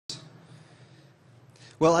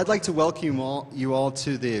Well, I'd like to welcome you all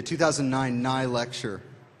to the 2009 NI lecture.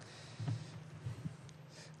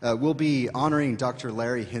 We'll be honoring Dr.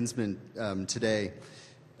 Larry Hinzman today.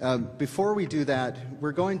 Before we do that,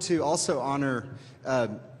 we're going to also honor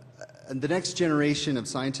the next generation of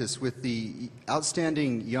scientists with the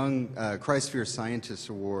Outstanding Young Cryosphere Scientist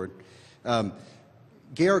Award.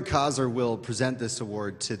 Georg Kaiser will present this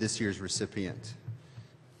award to this year's recipient.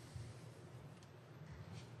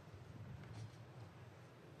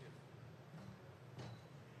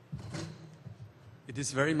 It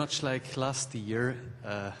is very much like last year.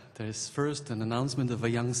 There is first an announcement of a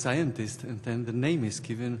young scientist, and then the name is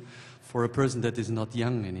given for a person that is not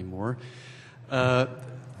young anymore.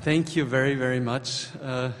 Thank you very, very much.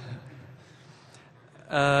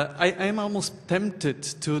 I am almost tempted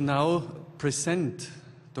to now present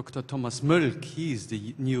Dr. Thomas Mölk. He is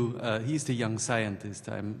the he's the young scientist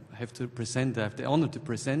I have the honor to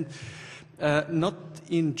present. Not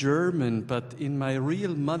in German, but in my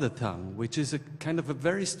real mother tongue, which is a kind of a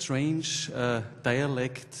very strange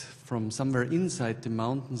dialect from somewhere inside the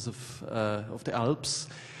mountains of the Alps,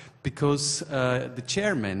 because the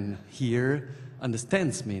chairman here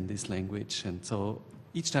understands me in this language, and so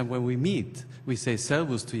each time when we meet, we say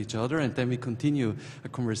servus to each other, and then we continue a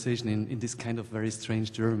conversation in this kind of very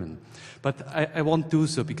strange German. But I won't do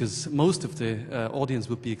so, because most of the audience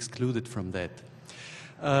would be excluded from that.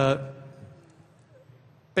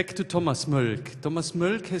 Back to Thomas Mölk. Thomas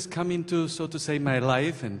Mölk has come into, so to say, my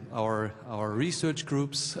life and our research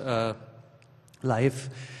group's life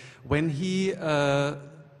when he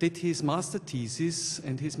did his master thesis,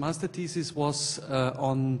 and his master thesis was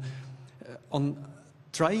on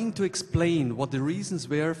trying to explain what the reasons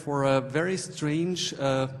were for a very strange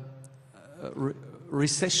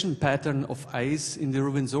recession pattern of ice in the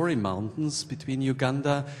Ruwenzori Mountains between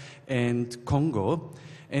Uganda and Congo.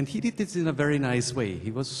 And he did this in a very nice way. He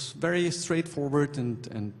was very straightforward, and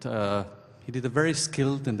he did a very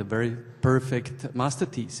skilled and a very perfect master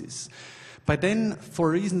thesis. But then, for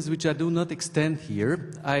reasons which I do not extend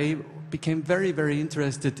here, I became very, very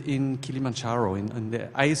interested in Kilimanjaro, in the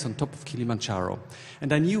ice on top of Kilimanjaro.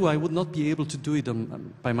 And I knew I would not be able to do it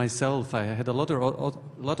by myself. I had a lot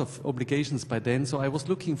of obligations by then, so I was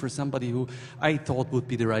looking for somebody who I thought would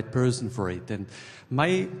be the right person for it. And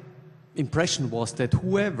my impression was that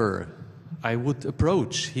whoever I would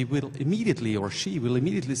approach, he will immediately, or she will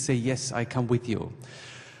immediately say, yes, I come with you.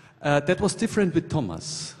 That was different with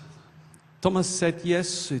Thomas. Thomas said,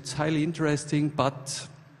 yes, it's highly interesting, but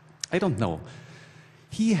I don't know.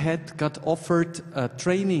 He had got offered a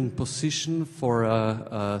training position for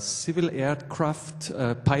a civil aircraft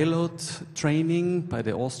pilot training by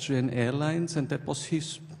the Austrian Airlines, and that was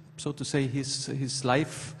his, so to say, his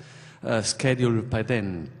life schedule by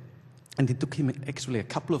then. And it took him actually a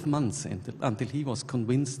couple of months until he was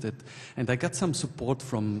convinced that, and I got some support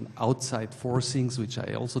from outside forcings, which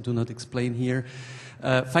I also do not explain here.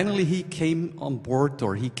 Finally, he came on board,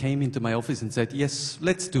 or he came into my office and said, yes,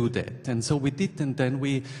 let's do that. And so we did, and then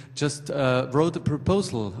we just wrote a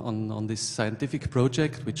proposal on this scientific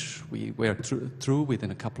project, which we were through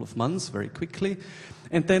within a couple of months, very quickly.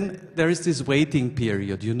 And then there is this waiting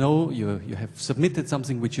period. You know, you have submitted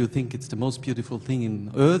something which you think it's the most beautiful thing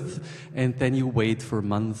in Earth, and then you wait for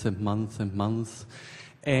months and months and months.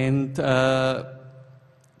 And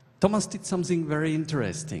Thomas did something very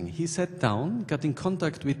interesting. He sat down, got in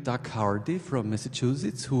contact with Doug Hardy from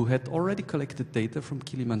Massachusetts, who had already collected data from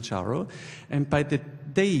Kilimanjaro, and by the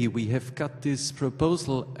day we have got this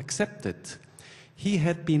proposal accepted, he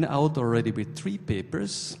had been out already with 3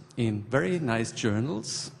 papers in very nice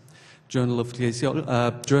journals, Journal of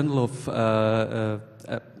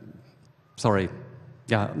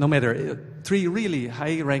no matter, 3 really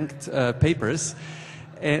high-ranked papers,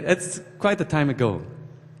 and it's quite a time ago.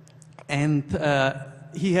 And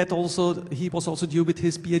he was also due with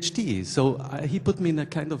his PhD, so he put me in a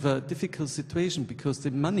kind of a difficult situation, because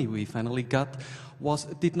the money we finally got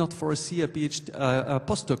did not foresee a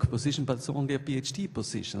postdoc position, but it's only a PhD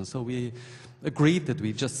position. So we agreed that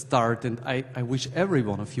we just start, and I wish every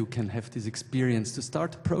one of you can have this experience to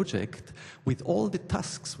start a project with all the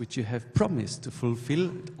tasks which you have promised to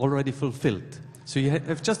fulfill already fulfilled. So you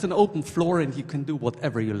have just an open floor, and you can do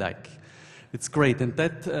whatever you like. It's great, and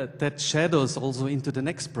that shadows also into the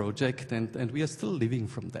next project, and we are still living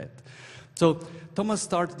from that. So Thomas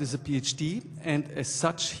started as a PhD, and as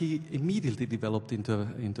such he immediately developed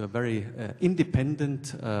into a very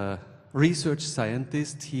independent research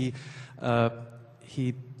scientist. He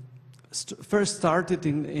first started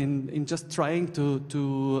in just trying to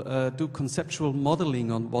do conceptual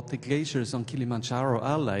modeling on what the glaciers on Kilimanjaro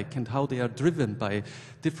are like and how they are driven by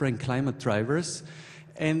different climate drivers.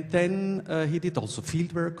 And then he did also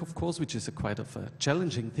field work, of course, which is quite of a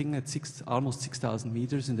challenging thing at almost 6,000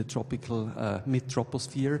 meters in the tropical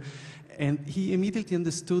mid-troposphere. And he immediately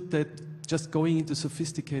understood that just going into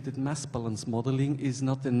sophisticated mass balance modeling is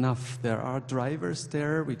not enough. There are drivers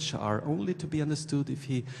there which are only to be understood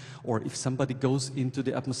if somebody goes into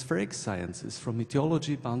the atmospheric sciences, from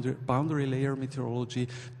meteorology, boundary layer meteorology,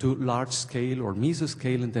 to large scale or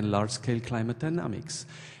mesoscale, and then large scale climate dynamics.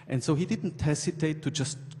 And so he didn't hesitate to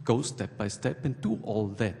just go step by step and do all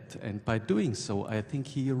that. And by doing so, I think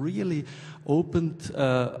he really opened,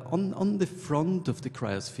 on the front of the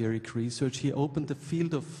cryospheric research, he opened the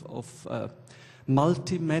field of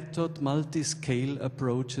multi-method, multi-scale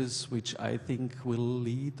approaches, which I think will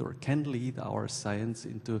lead or can lead our science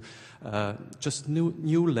into just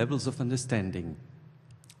new levels of understanding.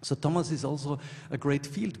 So Thomas is also a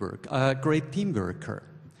great great team worker.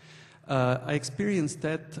 I experienced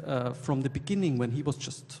that from the beginning when he was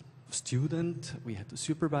just a student. We had to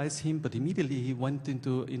supervise him, but immediately he went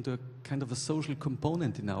into a kind of a social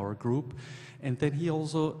component in our group. And then he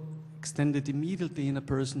also extended immediately in a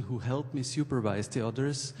person who helped me supervise the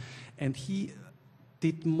others. And he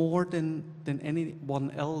did more than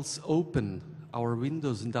anyone else open our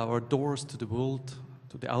windows and our doors to the world,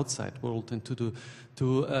 to the outside world, and to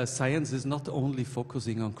sciences not only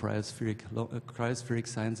focusing on cryospheric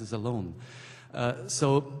sciences alone.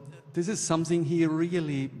 So this is something he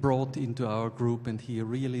really brought into our group, and he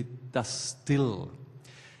really does still.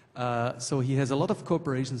 So he has a lot of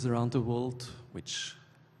cooperations around the world, which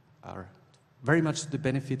are very much to the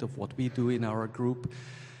benefit of what we do in our group.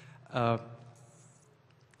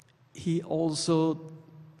 He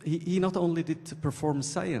not only did perform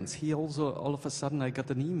science, he also, all of a sudden, I got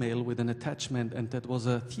an email with an attachment, and that was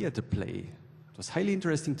a theater play. It was highly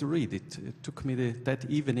interesting to read. It took me that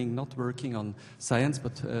evening, not working on science,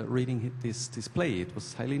 but reading this play. It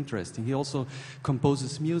was highly interesting. He also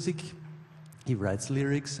composes music. He writes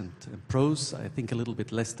lyrics and prose, I think a little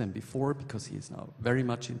bit less than before, because he is now very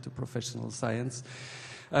much into professional science.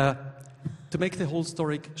 To make the whole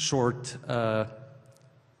story short,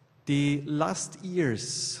 the last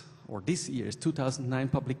year's, or this year's 2009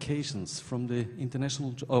 publications from the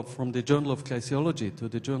from the Journal of Glaciology to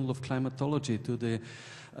the Journal of Climatology to the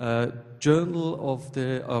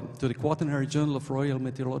to the Quaternary Journal of Royal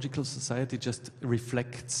Meteorological Society just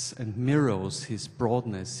reflects and mirrors his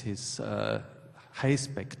broadness, his high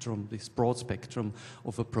spectrum, this broad spectrum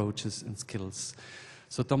of approaches and skills.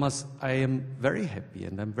 So Thomas, I am very happy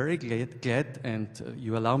and I'm very glad, and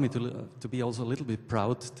you allow me to be also a little bit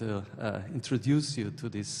proud to introduce you to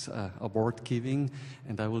this award giving,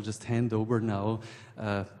 and I will just hand over now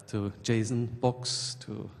to Jason Box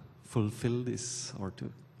to fulfill this or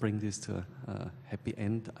to bring this to a happy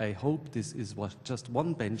end. I hope this is just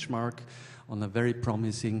one benchmark on a very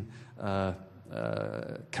promising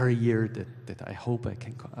career that I hope I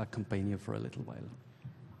can accompany you for a little while.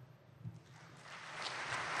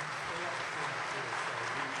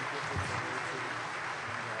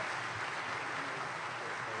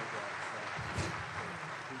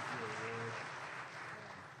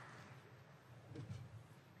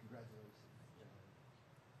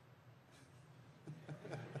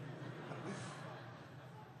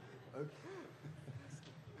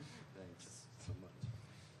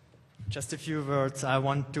 Just a few words. I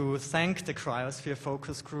want to thank the Cryosphere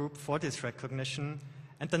Focus Group for this recognition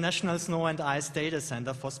and the National Snow and Ice Data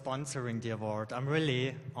Center for sponsoring the award. I'm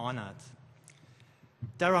really honored.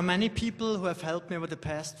 There are many people who have helped me over the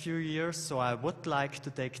past few years, so I would like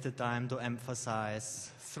to take the time to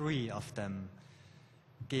emphasize 3 of them.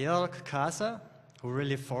 Georg Kasa, who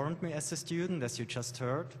really formed me as a student, as you just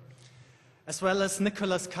heard, as well as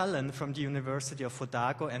Nicholas Cullen from the University of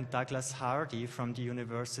Otago and Douglas Hardy from the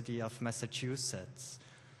University of Massachusetts.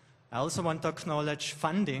 I also want to acknowledge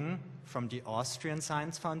funding from the Austrian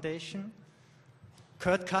Science Foundation,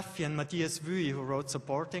 Kurt Kaffy and Matthias Wüi, who wrote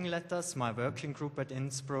supporting letters, my working group at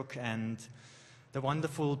Innsbruck, and the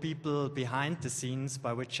wonderful people behind the scenes,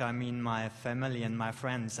 by which I mean my family and my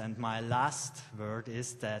friends. And my last word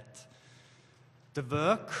is that the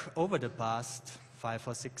work over the past 5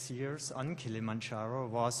 or 6 years on Kilimanjaro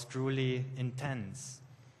was truly intense.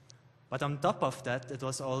 But on top of that, it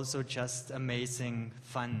was also just amazing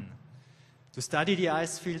fun to study the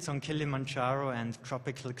ice fields on Kilimanjaro and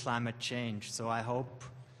tropical climate change. So I hope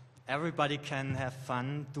everybody can have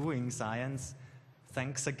fun doing science.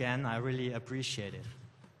 Thanks again, I really appreciate it.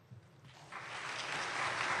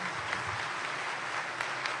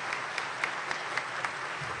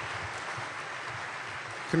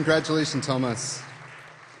 Congratulations, Thomas.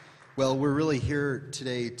 Well, we're really here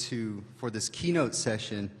today for this keynote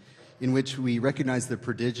session in which we recognize the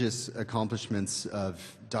prodigious accomplishments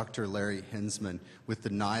of Dr. Larry Hinzman with the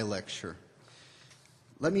Nye Lecture.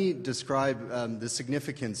 Let me describe the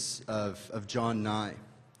significance of John Nye.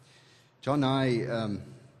 John Nye,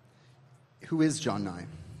 who is John Nye?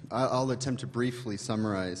 I'll attempt to briefly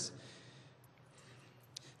summarize.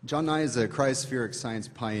 John Nye is a cryospheric science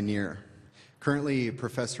pioneer, currently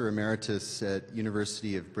professor emeritus at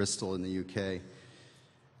University of Bristol in the UK.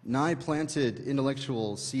 Nye planted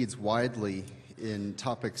intellectual seeds widely in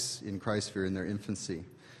topics in cryosphere in their infancy.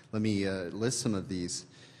 Let me list some of these.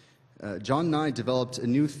 John Nye developed a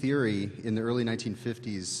new theory in the early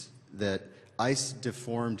 1950s that ice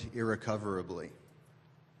deformed irrecoverably.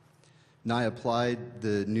 Nye applied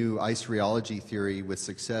the new ice rheology theory with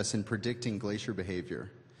success in predicting glacier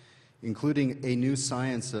behavior, including a new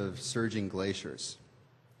science of surging glaciers.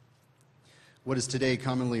 What is today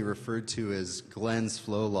commonly referred to as Glenn's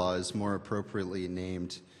flow law is more appropriately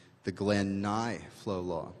named the Glenn-Nye flow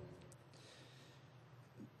law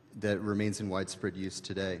that remains in widespread use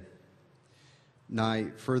today.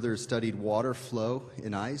 Nye further studied water flow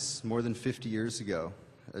in ice more than 50 years ago,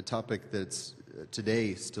 a topic that's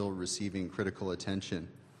today still receiving critical attention.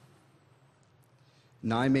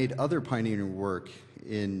 Nye made other pioneering work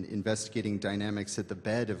in investigating dynamics at the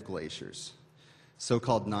bed of glaciers.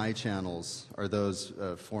 So-called Nye channels are those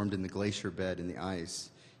formed in the glacier bed in the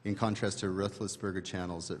ice, in contrast to Ruthlesberger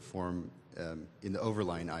channels that form in the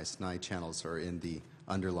overlying ice. Nye channels are in the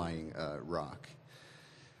underlying rock.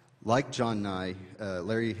 Like John Nye,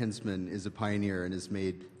 Larry Hinzman is a pioneer and has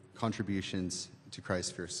made contributions to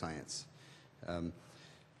cryosphere science.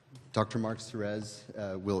 Dr. Mark Serez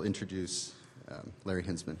will introduce Larry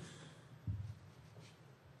Hinzman.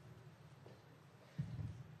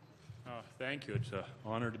 Thank you. It's an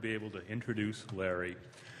honor to be able to introduce Larry.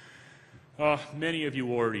 Many of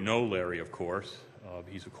you already know Larry, of course.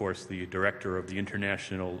 He's, of course, the director of the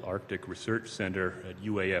International Arctic Research Center at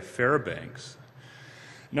UAF Fairbanks.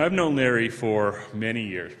 And I've known Larry for many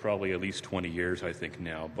years, probably at least 20 years, I think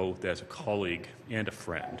now, both as a colleague and a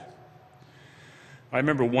friend. I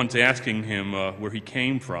remember once asking him where he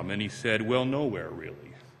came from, and he said, well, nowhere,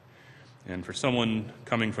 really. And for someone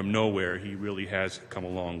coming from nowhere, he really has come a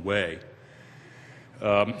long way.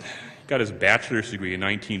 Got his bachelor's degree in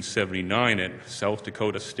 1979 at South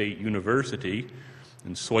Dakota State University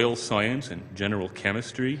in soil science and general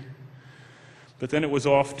chemistry. But then it was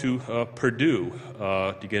off to Purdue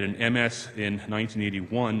to get an MS in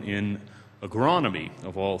 1981 in agronomy,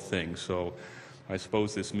 of all things. So I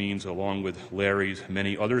suppose this means, along with Larry's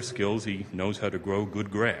many other skills, he knows how to grow good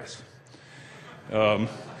grass. Then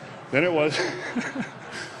it was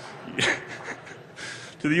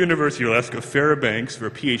to the University of Alaska Fairbanks for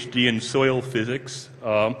a PhD in soil physics,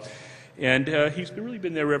 and he's really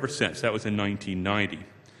been there ever since. That was in 1990.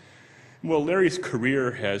 Well, Larry's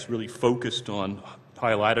career has really focused on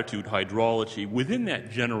high-latitude hydrology. Within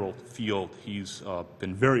that general field, he's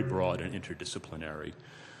been very broad and interdisciplinary.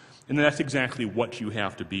 And that's exactly what you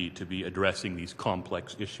have to be addressing these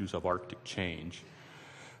complex issues of Arctic change.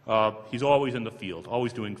 He's always in the field,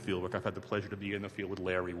 always doing field work. I've had the pleasure to be in the field with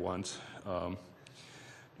Larry once.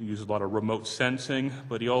 He uses a lot of remote sensing,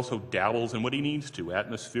 but he also dabbles in what he needs to,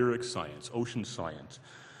 atmospheric science, ocean science,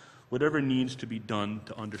 whatever needs to be done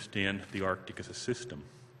to understand the Arctic as a system.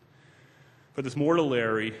 But there's more to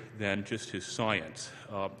Larry than just his science.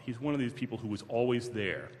 He's one of these people who is always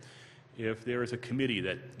there. If there is a committee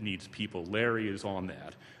that needs people, Larry is on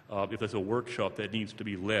that. If there's a workshop that needs to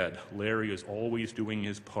be led, Larry is always doing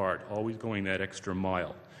his part, always going that extra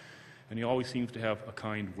mile. And he always seems to have a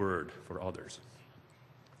kind word for others.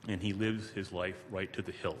 And he lives his life right to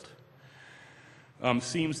the hilt.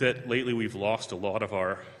 Seems that lately we've lost a lot of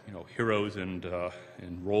our heroes and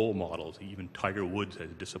role models. Even Tiger Woods has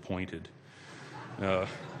disappointed.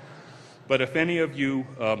 But if any of you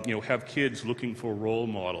have kids looking for role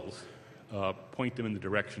models, point them in the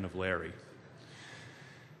direction of Larry.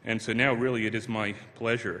 And so now really it is my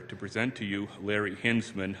pleasure to present to you Larry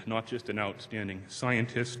Hinzman, not just an outstanding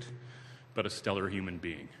scientist, but a stellar human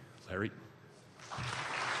being. Larry.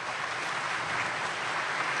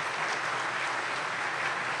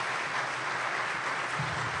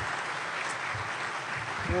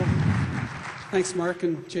 Well, thanks, Mark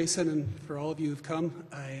and Jason, and for all of you who've come.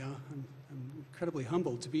 I'm incredibly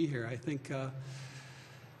humbled to be here. I think,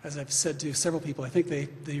 as I've said to several people, I think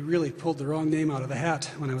they really pulled the wrong name out of the hat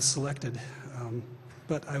when I was selected.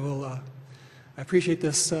 But I appreciate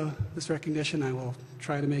this recognition. I will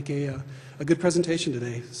try to make a good presentation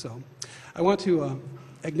today. So I want to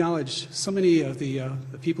acknowledge so many of the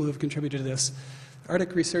people who have contributed to this.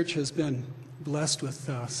 Arctic research has been blessed with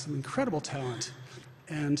some incredible talent.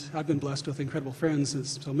 and I've been blessed with incredible friends, and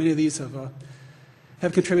so many of these have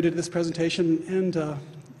contributed to this presentation,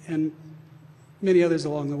 and many others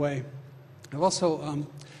along the way. I've also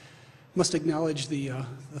must acknowledge the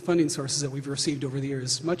funding sources that we've received over the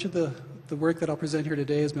years. Much of the work that I'll present here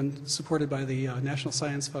today has been supported by the National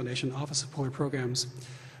Science Foundation Office of Polar Programs,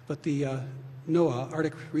 but the NOAA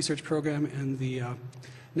Arctic Research Program and the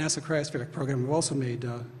NASA Cryospheric Program have also made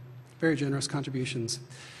very generous contributions.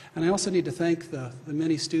 And I also need to thank the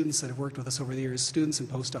many students that have worked with us over the years, students and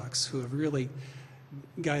postdocs who have really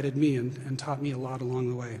guided me and taught me a lot along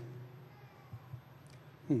the way.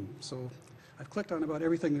 So I've clicked on about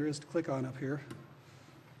everything there is to click on up here.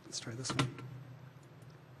 Let's try this one.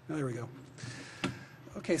 Oh, there we go.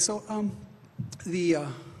 Okay, so the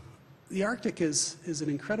Arctic is an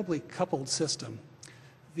incredibly coupled system.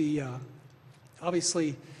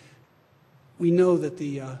 Obviously, we know that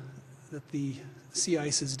the sea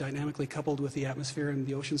ice is dynamically coupled with the atmosphere and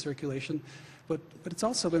the ocean circulation, but it's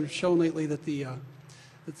also been shown lately that the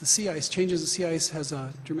sea ice, changes in sea ice has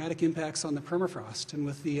dramatic impacts on the permafrost, and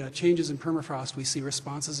with the changes in permafrost we see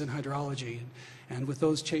responses in hydrology, and with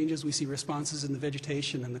those changes we see responses in the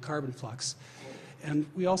vegetation and the carbon flux. And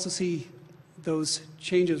we also see those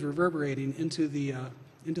changes reverberating into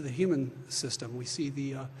the human system. We see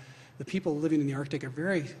the people living in the Arctic are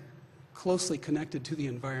very closely connected to the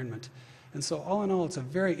environment. And so all in all, it's a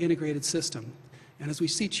very integrated system. And as we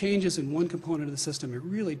see changes in one component of the system, it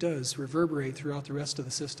really does reverberate throughout the rest of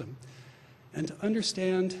the system. And to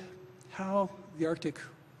understand how the Arctic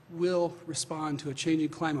will respond to a changing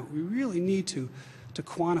climate, we really need to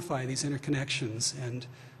quantify these interconnections and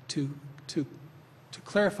to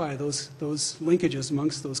clarify those linkages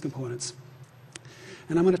amongst those components.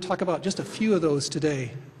 And I'm going to talk about just a few of those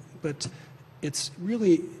today, but it's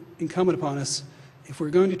really incumbent upon us, if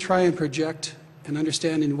we're going to try and project an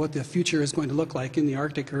understanding of what the future is going to look like in the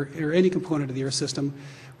Arctic or any component of the Earth system,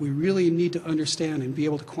 we really need to understand and be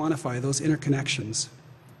able to quantify those interconnections.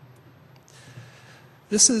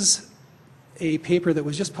 This is a paper that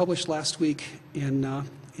was just published last week in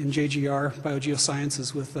JGR,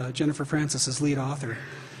 Biogeosciences, with Jennifer Francis as lead author.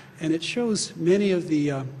 And it shows many of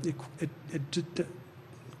the, it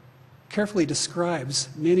carefully describes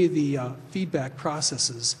many of the feedback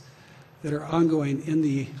processes that are ongoing in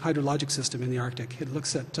the hydrologic system in the Arctic. It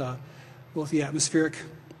looks at both the atmospheric,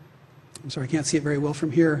 I'm sorry, I can't see it very well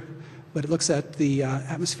from here, but it looks at the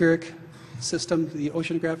atmospheric system, the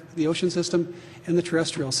ocean system, and the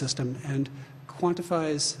terrestrial system, and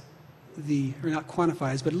quantifies or not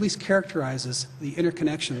quantifies, but at least characterizes the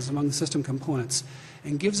interconnections among the system components,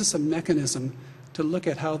 and gives us a mechanism to look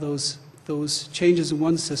at how those changes in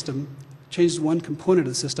one system, changes in one component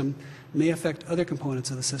of the system, may affect other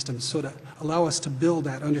components of the system, so to allow us to build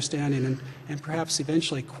that understanding and perhaps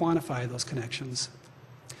eventually quantify those connections.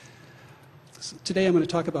 So today I'm going to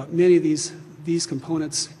talk about many of these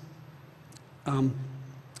components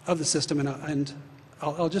of the system, and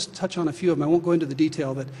I'll just touch on a few of them. I won't go into the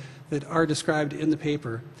detail that are described in the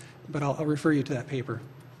paper, but I'll refer you to that paper.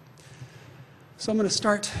 So I'm going to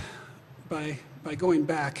start by going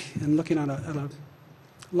back and looking at a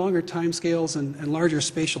longer time scales and larger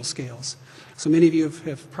spatial scales. So many of you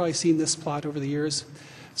have probably seen this plot over the years.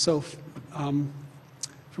 So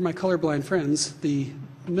for my colorblind friends, the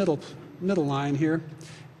middle line here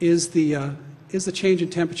is the change in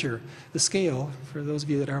temperature. The scale, for those of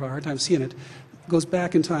you that have a hard time seeing it, goes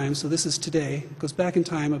back in time. So this is today. Goes back in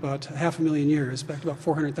time about 500,000 years, back to about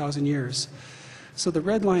 400,000 years. So the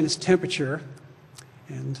red line is temperature,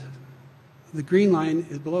 and the green line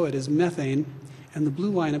below it is methane, and the blue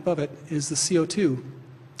line above it is the CO2.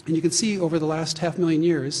 And you can see over the last 500,000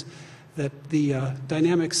 years that the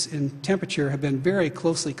dynamics in temperature have been very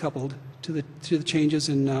closely coupled to the changes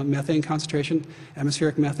in methane concentration,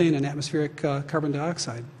 atmospheric methane, and atmospheric carbon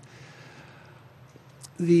dioxide.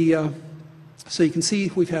 So you can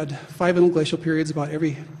see we've had 5 interglacial periods about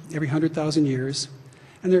every 100,000 years.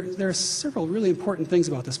 And there are several really important things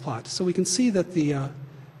about this plot. So we can see that the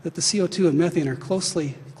CO2 and methane are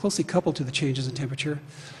closely coupled to the changes in temperature.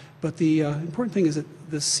 But the important thing is that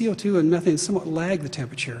the CO2 and methane somewhat lag the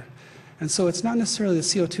temperature. And so it's not necessarily the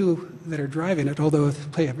CO2 that are driving it, although they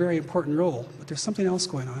play a very important role. But there's something else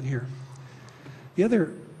going on here. The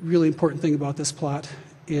other really important thing about this plot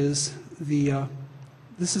is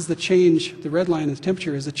this is the change, the red line of the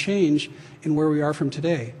temperature is a change in where we are from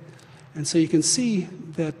today. And so you can see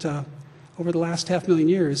that over the last 500,000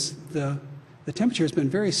 years, the temperature has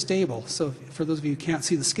been very stable. So for those of you who can't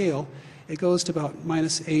see the scale, it goes to about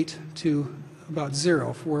 -8 to about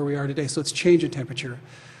 0 for where we are today. So it's change in temperature.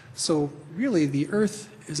 So really the Earth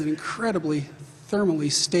is an incredibly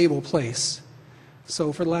thermally stable place.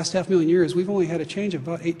 So for the last 500,000 years, we've only had a change of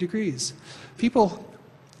about 8 degrees. People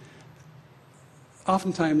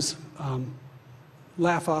oftentimes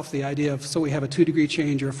laugh off the idea of, so we have a 2-degree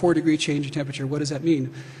change or a 4-degree change in temperature, what does that mean?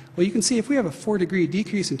 Well, you can see if we have a 4-degree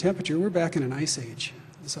decrease in temperature, we're back in an ice age.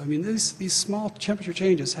 So, I mean, these small temperature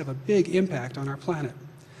changes have a big impact on our planet.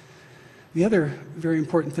 The other very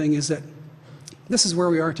important thing is that this is where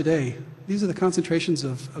we are today. These are the concentrations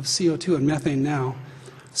of CO2 and methane now.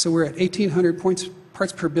 So we're at 1,800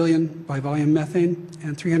 parts per billion by volume methane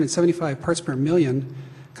and 375 parts per million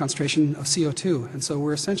concentration of CO2. And so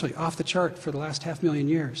we're essentially off the chart for the last 500,000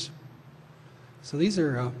 years. So these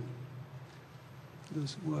are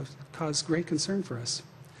those will have caused great concern for us.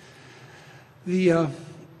 We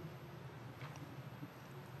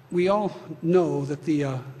all know that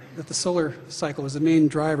the solar cycle is the main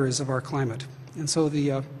drivers of our climate. And so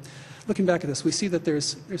looking back at this, we see that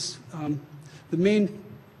there's the main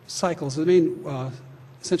cycles, the main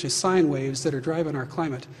essentially sine waves that are driving our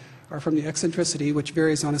climate are from the eccentricity, which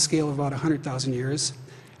varies on a scale of about 100,000 years,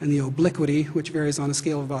 and the obliquity, which varies on a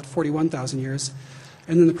scale of about 41,000 years,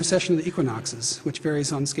 and then the precession of the equinoxes, which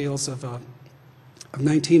varies on scales of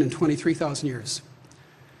 19 and 23,000 years.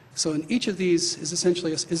 So in each of these is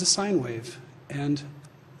essentially is a sine wave, and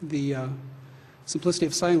the simplicity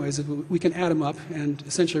of sine waves is we can add them up, and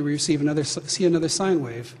essentially we see another sine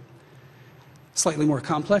wave. Slightly more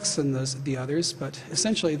complex than the others, but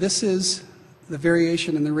essentially this is the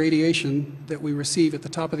variation in the radiation that we receive at the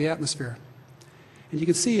top of the atmosphere. And you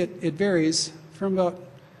can see it varies from about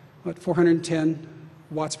 410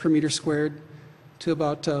 watts per meter squared to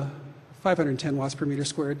about 510 watts per meter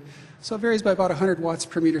squared. So it varies by about 100 watts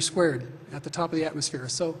per meter squared at the top of the atmosphere.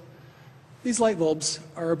 So these light bulbs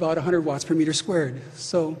are about 100 watts per meter squared.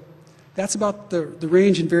 So that's about the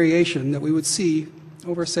range and variation that we would see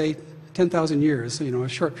over, say, 10,000 years, a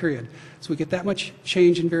short period. So we get that much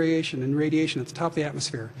change in variation and radiation at the top of the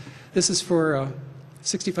atmosphere. This is for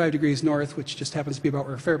 65 degrees north, which just happens to be about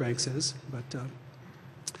where Fairbanks is. But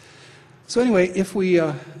so anyway, if we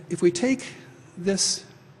take this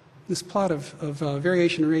plot of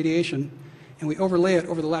variation and radiation and we overlay it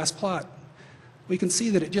over the last plot, we can see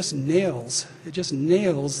that it just nails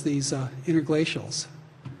these interglacials.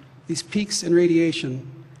 These peaks in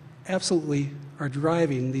radiation absolutely are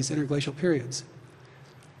driving these interglacial periods.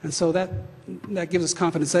 And so that gives us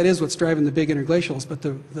confidence that is what's driving the big interglacials, but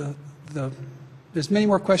there's many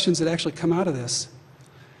more questions that actually come out of this.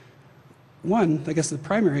 One, I guess the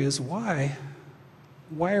primary is why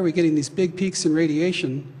are we getting these big peaks in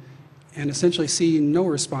radiation and essentially seeing no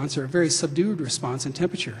response or a very subdued response in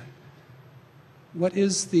temperature? What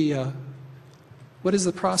is the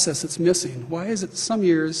process that's missing? Why is it some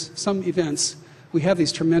years, some events, we have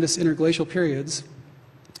these tremendous interglacial periods,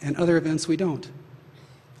 and other events we don't?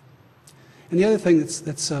 And the other thing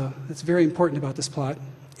that's very important about this plot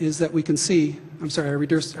is that we can see, I'm sorry, I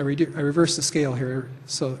reversed the scale here,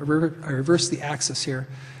 so I reversed the axis here.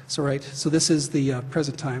 So this is the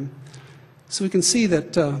present time. So we can see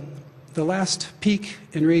that the last peak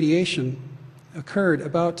in radiation occurred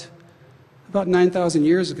about 9,000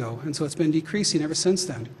 years ago, and so it's been decreasing ever since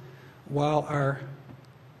then, while our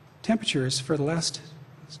temperatures for the last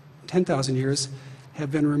 10,000 years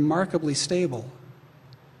have been remarkably stable.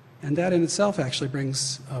 And that in itself actually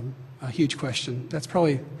brings a huge question. That's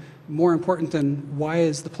probably more important than why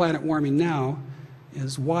is the planet warming now,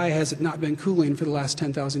 is why has it not been cooling for the last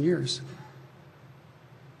 10,000 years?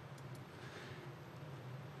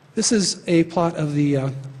 This is a plot of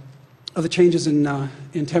the changes in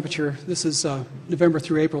temperature. This is November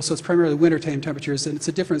through April, so it's primarily wintertime temperatures, and it's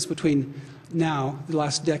a difference between now, the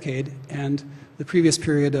last decade, and the previous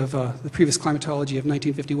period of the previous climatology of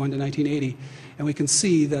 1951 to 1980. And we can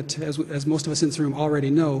see that, as most of us in this room already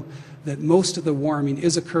know, that most of the warming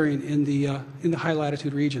is occurring in the high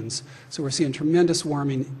latitude regions. So we're seeing tremendous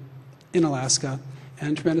warming in Alaska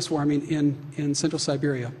and tremendous warming in central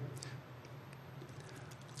Siberia.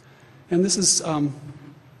 And this is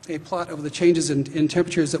a plot of the changes in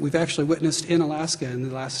temperatures that we've actually witnessed in Alaska in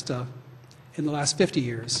the last 50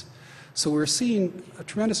 years. So we're seeing a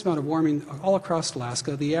tremendous amount of warming all across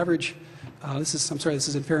Alaska. The average, this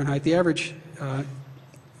is in Fahrenheit, the average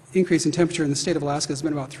increase in temperature in the state of Alaska has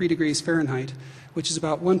been about 3 degrees Fahrenheit, which is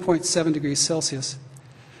about 1.7 degrees Celsius.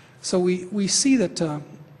 So we see that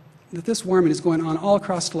this warming is going on all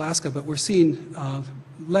across Alaska, but we're seeing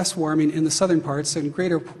less warming in the southern parts and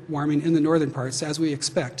greater warming in the northern parts, as we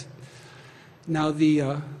expect. Now,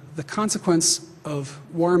 the consequence of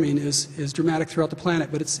warming is dramatic throughout the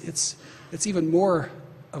planet, but it's even more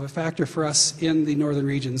of a factor for us in the northern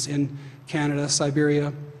regions, in Canada,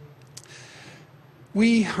 Siberia.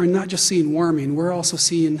 we are not just seeing warming, we're also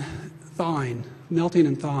seeing thawing, melting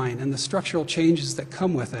and thawing, and the structural changes that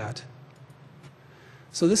come with that.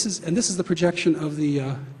 So this is the projection of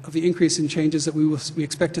the increase in changes that we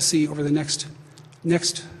expect to see over the next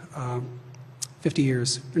 50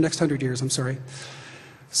 years, or next 100 years, I'm sorry.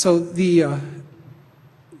 So the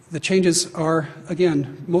changes are,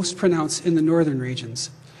 again, most pronounced in the northern regions.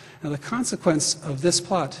 Now the consequence of this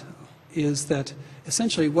plot is that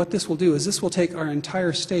essentially what this will do is this will take our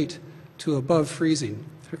entire state to above freezing,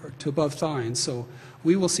 to above thawing. So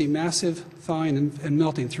we will see massive thawing and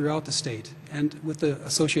melting throughout the state, and with the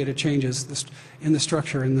associated changes in the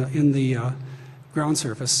structure, in the ground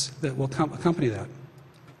surface that will accompany that.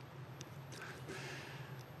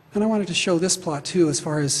 And I wanted to show this plot too, as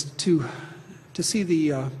far as to see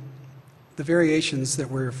the variations that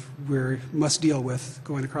we must deal with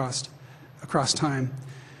going across time.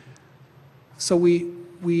 So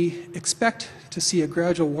we expect to see a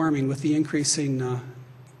gradual warming with the increasing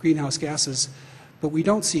greenhouse gases, but we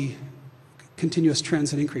don't see continuous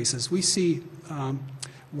trends and increases. We see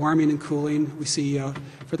warming and cooling. We see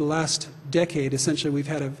for the last decade, essentially, we've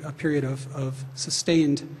had a period of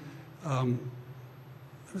sustained,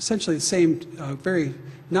 essentially the same,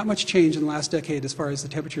 not much change in the last decade as far as the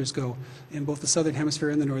temperatures go in both the southern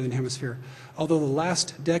hemisphere and the northern hemisphere. Although the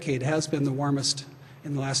last decade has been the warmest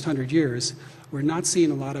in the last 100 years, we're not seeing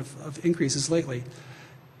a lot of increases lately.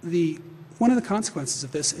 One of the consequences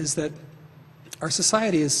of this is that our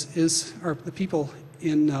society the people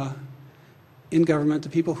in government, the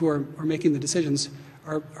people who are making the decisions,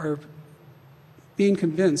 are being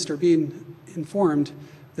convinced or being informed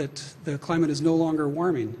that the climate is no longer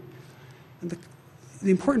warming. And the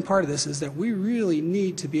important part of this is that we really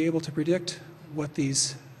need to be able to predict what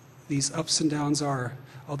these ups and downs are.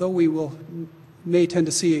 Although we may tend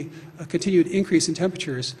to see a continued increase in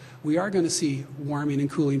temperatures, we are going to see warming and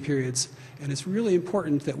cooling periods, and it's really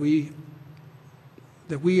important that we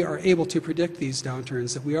are able to predict these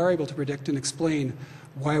downturns, that we are able to predict and explain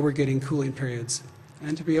why we're getting cooling periods,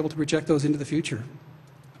 and to be able to project those into the future.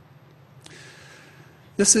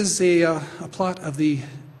 This is a plot of the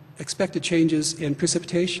expected changes in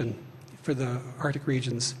precipitation for the Arctic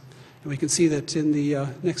regions. And we can see that in the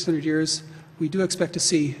next 100 years, we do expect to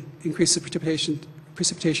see increases in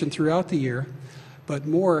precipitation throughout the year, but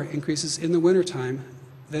more increases in the wintertime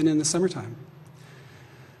than in the summertime.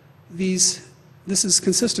 This is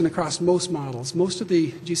consistent across most models. Most of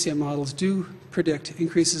the GCM models do predict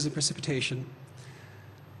increases in precipitation,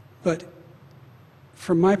 but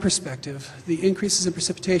from my perspective, the increases in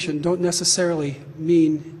precipitation don't necessarily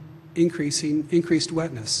mean increased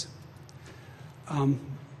wetness.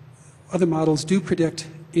 Other models do predict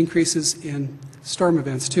increases in storm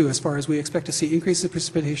events too, as far as we expect to see increases in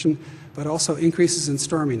precipitation, but also increases in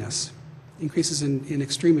storminess, increases in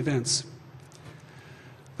extreme events.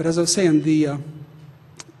 But as I was saying, the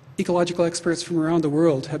ecological experts from around the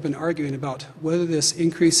world have been arguing about whether this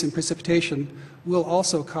increase in precipitation will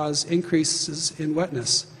also cause increases in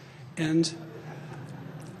wetness. And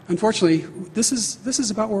unfortunately, this is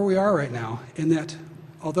about where we are right now, in that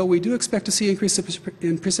although we do expect to see increase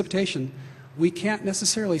in precipitation, we can't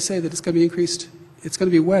necessarily say that it's going to be increased, it's going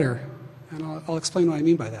to be wetter. And I'll explain what I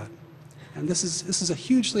mean by that. And this is a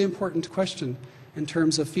hugely important question in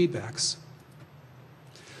terms of feedbacks.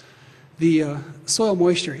 The soil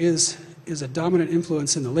moisture is a dominant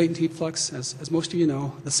influence in the latent heat flux, as most of you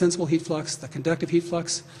know, the sensible heat flux, the conductive heat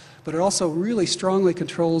flux, but it also really strongly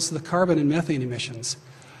controls the carbon and methane emissions.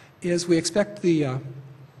 We expect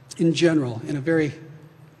in general, in a very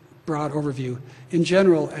broad overview, in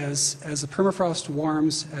general, as the permafrost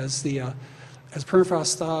warms, as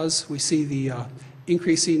permafrost thaws, we see the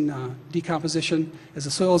increasing decomposition. As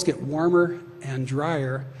the soils get warmer and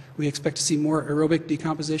drier, we expect to see more aerobic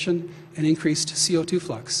decomposition and increased CO2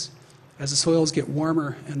 flux. As the soils get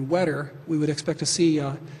warmer and wetter, we would expect to see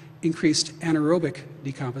increased anaerobic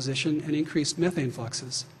decomposition and increased methane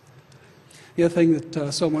fluxes. The other thing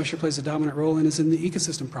that soil moisture plays a dominant role in is in the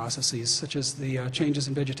ecosystem processes, such as the changes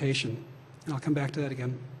in vegetation. And I'll come back to that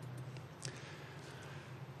again.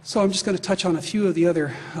 So I'm just going to touch on a few of the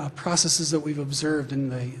other processes that we've observed in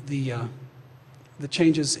the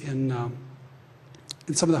changes in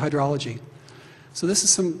some of the hydrology. So this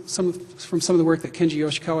is from some of the work that Kenji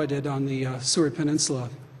Yoshikawa did on the Seward Peninsula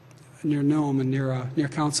near Nome and near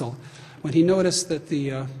Council, when he noticed that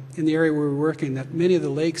in the area where we were working, that many of the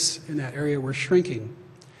lakes in that area were shrinking.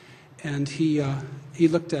 And he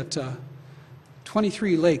looked at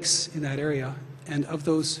 23 lakes in that area, and of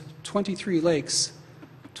those 23 lakes,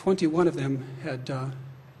 21 of them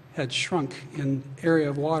had shrunk in area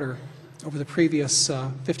of water over the previous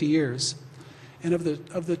 50 years. And of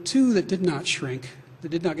the two that did not shrink, that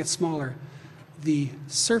did not get smaller, the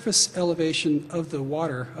surface elevation of the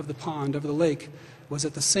water, of the pond, of the lake, was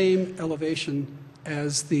at the same elevation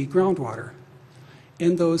as the groundwater.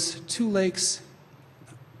 In those two lakes,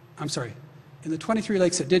 I'm sorry, in the 23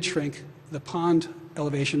 lakes that did shrink, the pond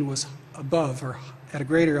elevation was above or at a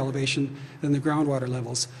greater elevation than the groundwater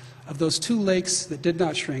levels. Of those two lakes that did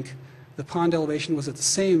not shrink, the pond elevation was at the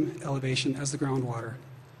same elevation as the groundwater.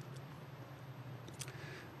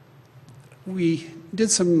 We did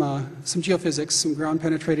some geophysics, some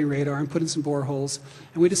ground-penetrating radar, and put in some boreholes,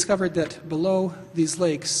 and we discovered that below these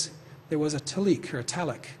lakes there was a talik, or a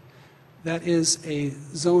talc. That is a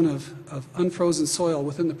zone of unfrozen soil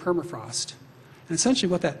within the permafrost. And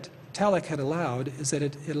essentially what that talc had allowed is that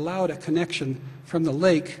it allowed a connection from the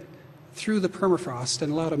lake through the permafrost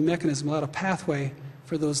and allowed a mechanism, allowed a pathway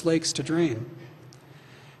for those lakes to drain.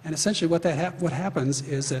 And essentially what happens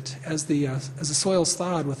is that as the soil's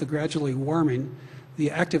thawed with the gradually warming,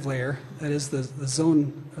 the active layer, that is the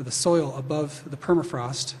zone or the soil above the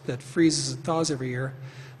permafrost that freezes and thaws every year,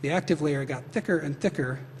 the active layer got thicker and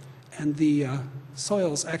thicker, and the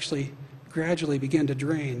soils actually gradually began to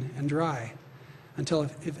drain and dry until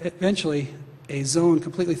eventually a zone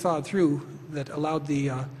completely thawed through that allowed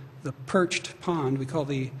the perched pond, we call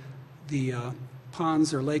the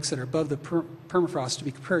ponds or lakes that are above the permafrost to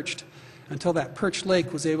be perched, until that perched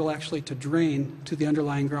lake was able actually to drain to the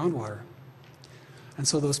underlying groundwater. And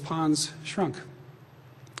so those ponds shrunk.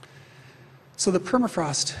 So the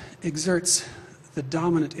permafrost exerts the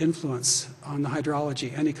dominant influence on the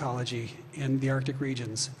hydrology and ecology in the Arctic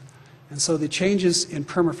regions. And so the changes in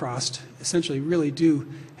permafrost essentially really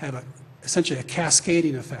do have essentially a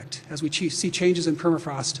cascading effect. As we see changes in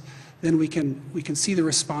permafrost, then we can see the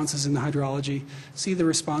responses in the hydrology, see the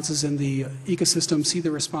responses in the ecosystem, see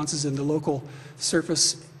the responses in the local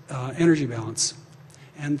surface energy balance.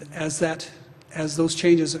 And as those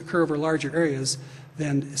changes occur over larger areas,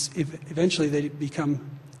 then eventually they become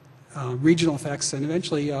regional effects and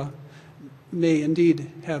eventually may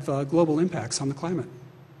indeed have global impacts on the climate.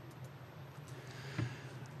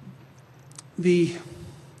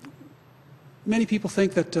 Many people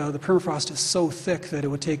think that the permafrost is so thick that it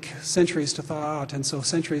would take centuries to thaw out and so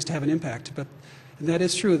centuries to have an impact. But that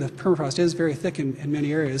is true. The permafrost is very thick in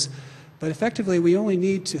many areas. But effectively, we only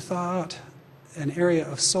need to thaw out an area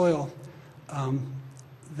of soil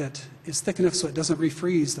that is thick enough so it doesn't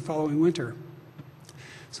refreeze the following winter.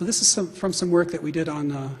 So this is from some work that we did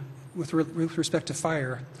on with respect to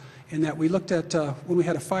fire, in that we looked at when we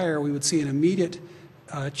had a fire, we would see an immediate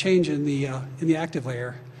change in the active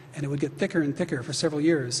layer, and it would get thicker and thicker for several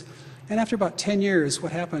years. And after about 10 years,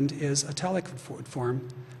 what happened is a talc would form,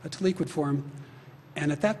 a talik would form,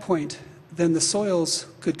 and at that point, then the soils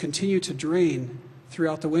could continue to drain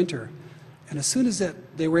throughout the winter. And as soon as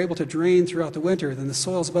they were able to drain throughout the winter, then the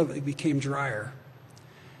soils above it became drier.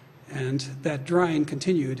 And that drying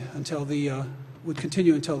continued until would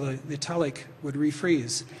continue until the talc would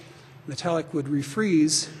refreeze. The talc would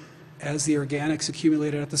refreeze as the organics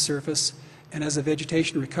accumulated at the surface and as the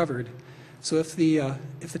vegetation recovered. So if the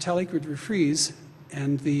talc would refreeze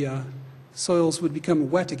and the soils would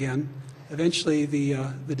become wet again, eventually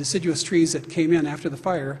the deciduous trees that came in after the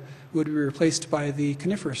fire would be replaced by the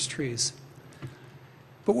coniferous trees.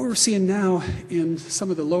 But what we're seeing now in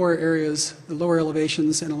some of the lower areas, the lower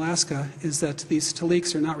elevations in Alaska, is that these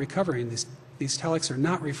taliks are not recovering. These talcs are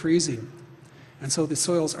not refreezing. And so the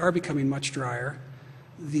soils are becoming much drier.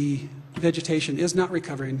 The vegetation is not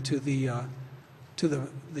recovering to the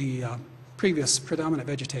previous predominant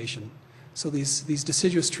vegetation. So these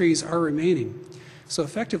deciduous trees are remaining. So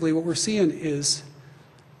effectively what we're seeing is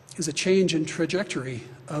a change in trajectory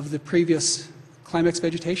of the previous climax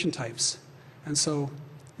vegetation types. And so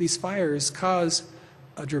these fires cause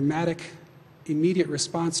a dramatic, immediate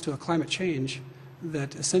response to a climate change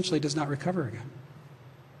that essentially does not recover again.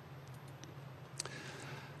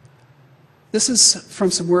 This is from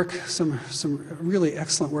some work, some really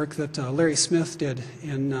excellent work that Larry Smith did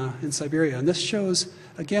in Siberia, and this shows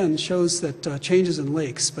that changes in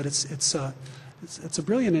lakes, but it's a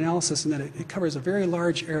brilliant analysis in that it covers a very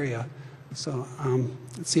large area. So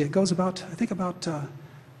let's see, it goes about, I think about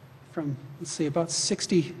from, let's see, about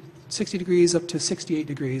 60 degrees up to 68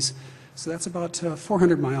 degrees. So that's about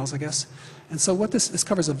 400 miles, I guess. And so what this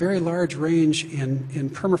covers a very large range in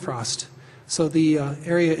permafrost. So the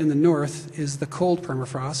area in the north is the cold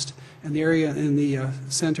permafrost, and the area in the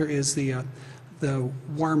center is the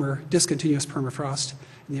warmer, discontinuous permafrost.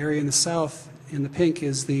 And the area in the south, in the pink,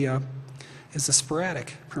 is the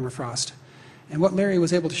sporadic permafrost. And what Larry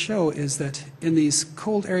was able to show is that in these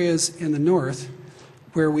cold areas in the north,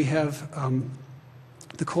 where we have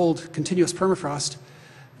the cold continuous permafrost,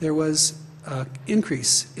 there was an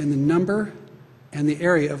increase in the number and the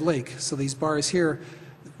area of lake. So these bars here,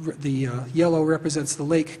 the yellow represents the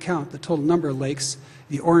lake count, the total number of lakes.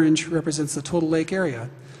 The orange represents the total lake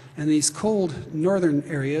area. And these cold northern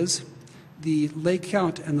areas, the lake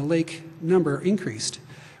count and the lake number increased.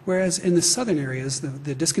 Whereas in the southern areas,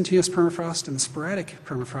 the discontinuous permafrost and the sporadic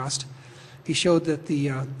permafrost, he showed that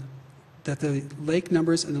the lake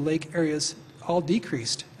numbers and the lake areas all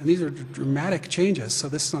decreased. And these are dramatic changes. So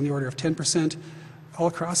this is on the order of 10% all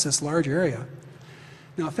across this large area.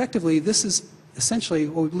 Now, effectively, this is essentially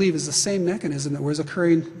what we believe is the same mechanism that was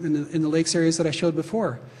occurring in the lakes areas that I showed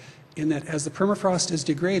before, in that as the permafrost is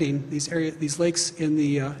degrading, these lakes in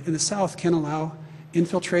the south can allow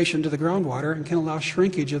infiltration to the groundwater and can allow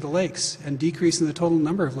shrinkage of the lakes and decrease in the total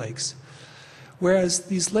number of lakes. Whereas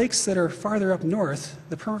these lakes that are farther up north,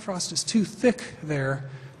 the permafrost is too thick there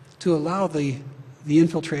to allow the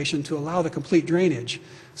infiltration, to allow the complete drainage.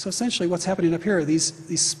 So essentially what's happening up here,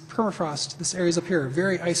 these permafrost, this area's up here, are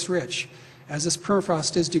very ice rich. As this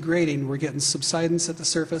permafrost is degrading, we're getting subsidence at the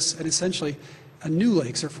surface, and essentially new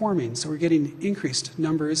lakes are forming. So we're getting increased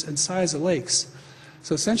numbers and size of lakes.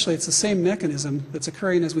 So essentially it's the same mechanism that's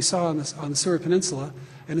occurring as we saw on the Seward Peninsula,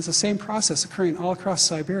 and it's the same process occurring all across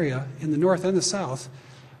Siberia in the north and the south.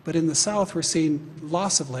 But in the south we're seeing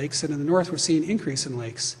loss of lakes, and in the north we're seeing increase in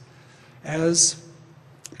lakes. As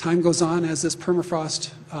time goes on, as this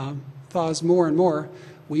permafrost thaws more and more,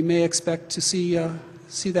 we may expect to see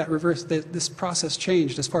that reverse, this process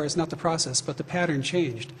changed, as far as not the process, but the pattern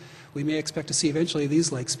changed. We may expect to see eventually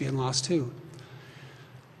these lakes being lost too.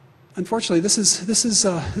 Unfortunately, this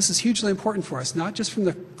is hugely important for us, not just from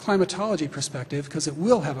the climatology perspective, because it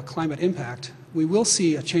will have a climate impact. We will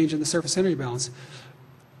see a change in the surface energy balance,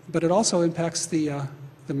 but it also impacts the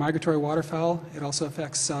migratory waterfowl. It also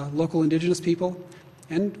affects local indigenous people,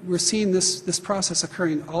 and we're seeing this process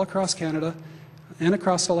occurring all across Canada and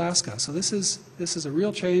across Alaska. So this is a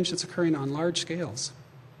real change that's occurring on large scales.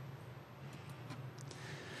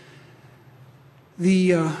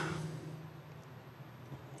 The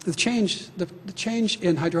change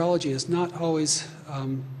in hydrology is not always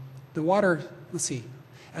the water. Let's see.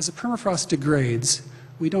 As the permafrost degrades,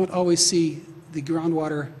 we don't always see the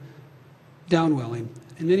groundwater downwelling.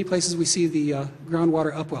 In many places, we see the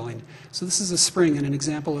groundwater upwelling. So this is a spring and an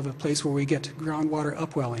example of a place where we get groundwater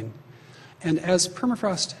upwelling. And as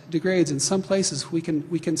permafrost degrades in some places, we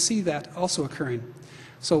can see that also occurring.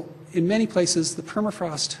 So in many places, the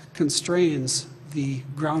permafrost constrains the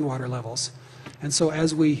groundwater levels. And so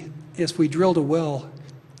if we drilled a well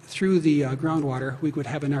through the groundwater, we would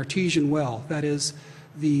have an artesian well. That is,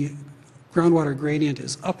 the groundwater gradient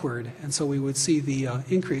is upward, and so we would see the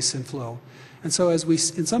increase in flow. And so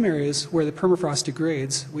in some areas where the permafrost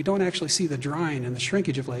degrades, we don't actually see the drying and the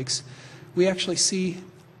shrinkage of lakes. We actually see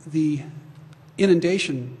the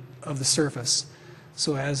inundation of the surface.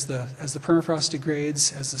 So as the permafrost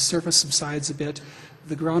degrades, as the surface subsides a bit,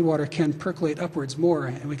 the groundwater can percolate upwards more,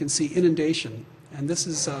 and we can see inundation. And this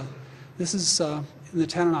is in the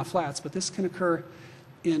Tanana Flats, but this can occur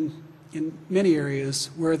in many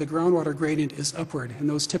areas where the groundwater gradient is upward, and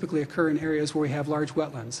those typically occur in areas where we have large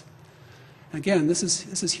wetlands. Again, this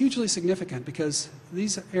is hugely significant because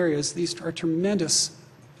these areas, these are tremendous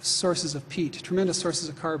sources of peat, tremendous sources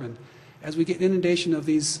of carbon. As we get inundation of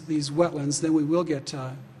these wetlands, then we will get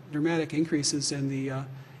dramatic increases in the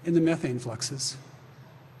methane fluxes.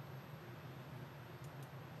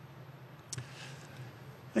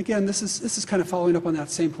 Again, this is kind of following up on that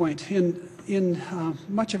same point. In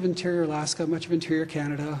much of interior Alaska, much of interior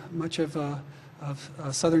Canada, much of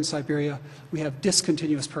southern Siberia, we have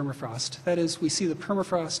discontinuous permafrost. That is, we see the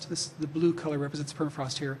permafrost, the blue color represents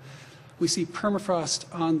permafrost here. We see permafrost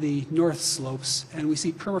on the north slopes, and we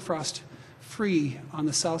see permafrost free on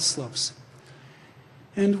the south slopes.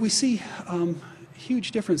 And we see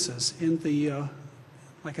huge differences in the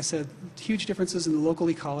like I said, huge differences in the local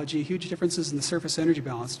ecology, huge differences in the surface energy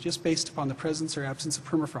balance, just based upon the presence or absence of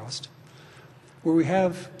permafrost. Where we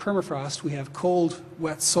have permafrost, we have cold,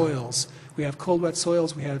 wet soils. We have cold, wet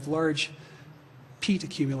soils, we have large peat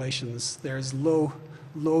accumulations. There's low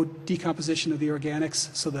decomposition of the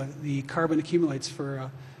organics, so the carbon accumulates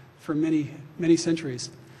for many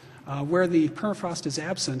centuries. Where the permafrost is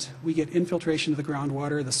absent, we get infiltration of the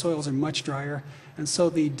groundwater, the soils are much drier, and so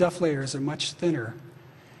the duff layers are much thinner.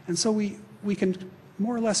 And so we can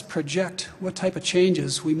more or less project what type of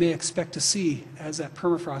changes we may expect to see as that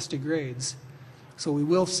permafrost degrades. So we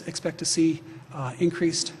will expect to see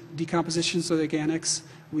increased decompositions of the organics.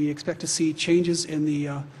 We expect to see changes in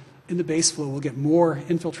the in the base flow, we'll get more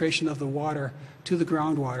infiltration of the water to the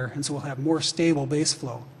groundwater, and so we'll have more stable base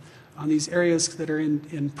flow. On these areas that are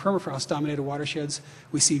in permafrost-dominated watersheds,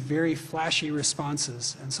 we see very flashy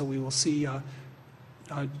responses, and so we will see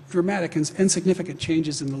dramatic and significant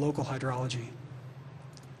changes in the local hydrology.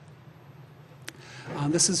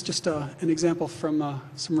 This is just an example from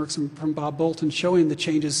some work from Bob Bolton showing the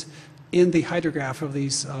changes in the hydrograph of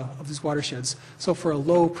these watersheds. So for a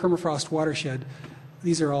low permafrost watershed,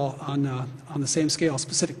 these are all on the same scale,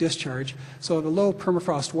 specific discharge. So of a low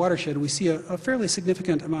permafrost watershed, we see a fairly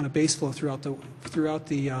significant amount of base flow throughout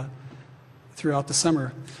the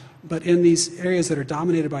summer. But in these areas that are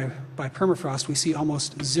dominated by permafrost, we see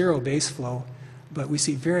almost zero base flow, but we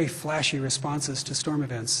see very flashy responses to storm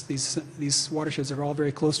events. These watersheds are all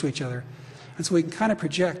very close to each other. And so we can kind of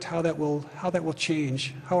project how that will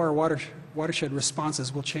change, how our watershed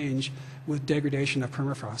responses will change with degradation of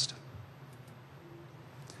permafrost.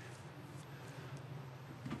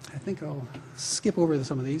 I think I'll skip over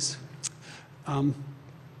some of these. I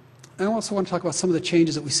also want to talk about some of the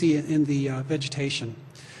changes that we see in the vegetation.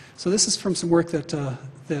 So this is from some work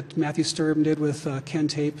that Matthew Sturm did with Ken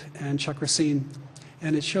Tape and Chuck Racine,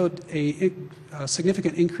 and it showed a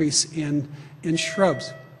significant increase in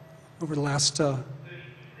shrubs over the last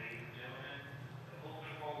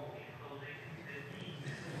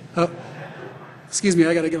excuse me,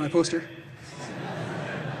 I got to get my poster.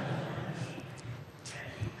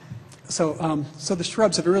 So the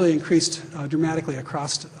shrubs have really increased dramatically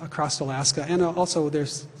across Alaska, and also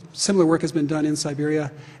there's similar work has been done in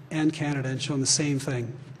Siberia and Canada and shown the same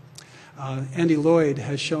thing. Andy Lloyd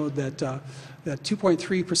has showed that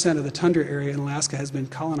 2.3% of the tundra area in Alaska has been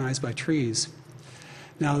colonized by trees.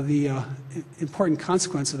 Now, the important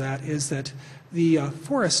consequence of that is that the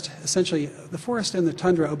forest, essentially, the forest and the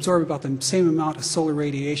tundra absorb about the same amount of solar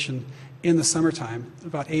radiation in the summertime.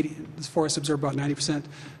 About 80, the forest absorbs about 90%,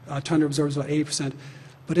 tundra absorbs about 80%.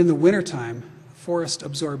 But in the wintertime, forests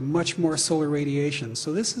absorb much more solar radiation.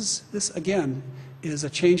 So this again is a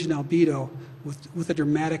change in albedo with a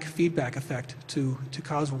dramatic feedback effect to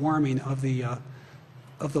cause warming of the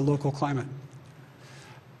local climate.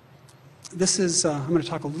 This is, I'm going to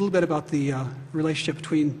talk a little bit about the relationship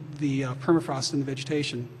between the permafrost and the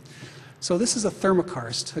vegetation. So this is a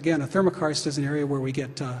thermokarst. Again, a thermokarst is an area where we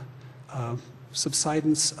get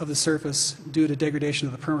subsidence of the surface due to degradation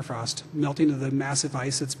of the permafrost, melting of the massive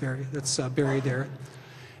ice that's buried there.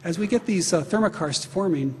 As we get these thermokarsts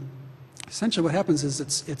forming, essentially what happens is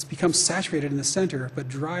it's becomes saturated in the center but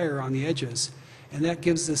drier on the edges, and that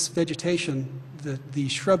gives this vegetation, the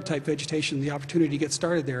shrub-type vegetation, the opportunity to get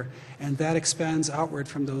started there, and that expands outward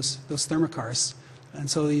from those thermokarsts. And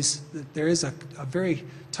so there is a very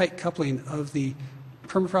tight coupling of the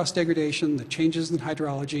permafrost degradation, the changes in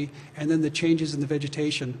hydrology, and then the changes in the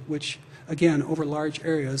vegetation, which, again, over large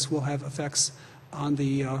areas will have effects on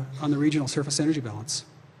the regional surface energy balance.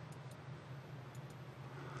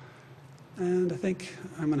 And I think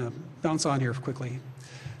I'm going to bounce on here quickly.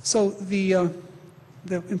 So the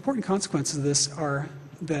important consequences of this are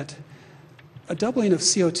that a doubling of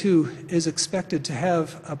CO2 is expected to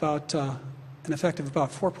have about an effect of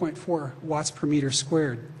about 4.4 watts per meter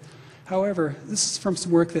squared. However, this is from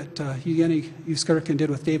some work that Evgeny Uskirkin did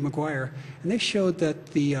with Dave McGuire, and they showed that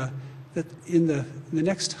that in the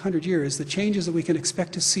next 100 years, the changes that we can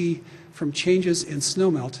expect to see from changes in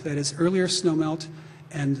snowmelt, that is earlier snowmelt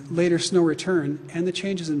and later snow return, and the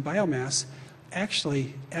changes in biomass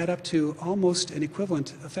actually add up to almost an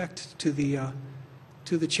equivalent effect to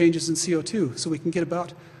the changes in CO2. So we can get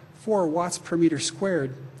about 4 watts per meter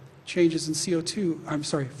squared changes in CO2, I'm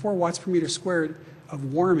sorry, 4 watts per meter squared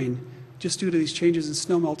of warming just due to these changes in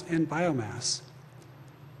snowmelt and biomass.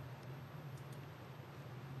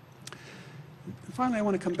 And finally, I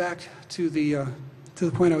want to come back to the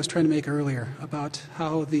point I was trying to make earlier about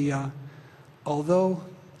how although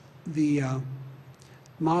the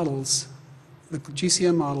models, the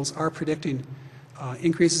GCM models are predicting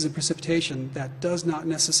increases in precipitation, that does not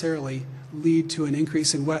necessarily lead to an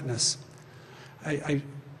increase in wetness. I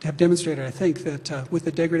have demonstrated, I think, that with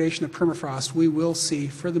the degradation of permafrost, we will see,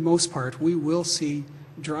 for the most part, we will see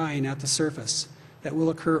drying at the surface that will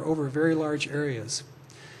occur over very large areas.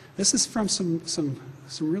 This is from some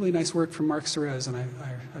really nice work from Mark Serez, and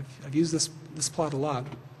I've used this plot a lot.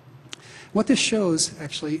 What this shows,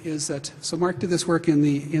 actually, is that, so Mark did this work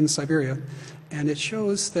in Siberia, and it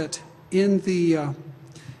shows that in the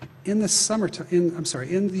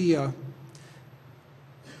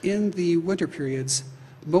winter periods,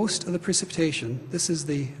 most of the precipitation, this is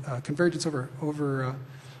the convergence over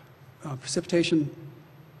precipitation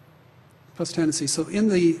plus tendency. So in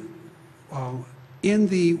the in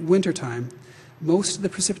the wintertime, most of the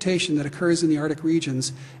precipitation that occurs in the Arctic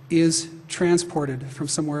regions is transported from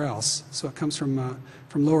somewhere else. So it comes from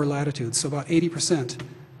lower latitudes. So about 80%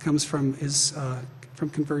 comes from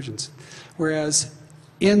convergence. Whereas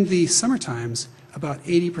in the summer times, about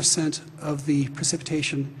 80% of the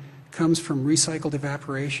precipitation comes from recycled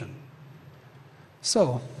evaporation.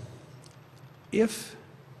 So if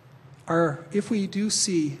we do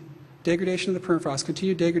see degradation of the permafrost,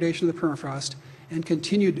 continued degradation of the permafrost, and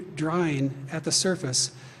continued drying at the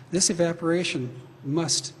surface, this evaporation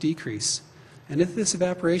must decrease. And if this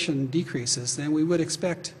evaporation decreases, then we would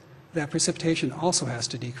expect that precipitation also has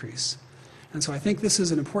to decrease. And so I think this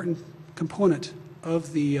is an important component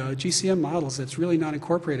of the GCM models that's really not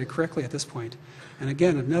incorporated correctly at this point. And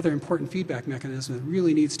again, another important feedback mechanism that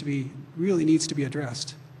really needs to be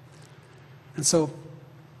addressed. And so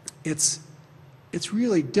it's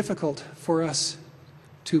really difficult for us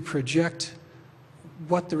to project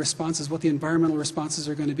what the responses, what the environmental responses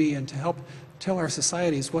are going to be, and to help tell our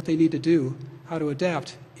societies what they need to do, how to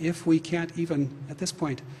adapt, if we can't even, at this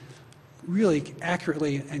point, really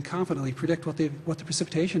accurately and confidently predict what the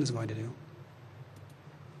precipitation is going to do.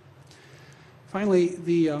 Finally,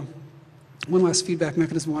 one last feedback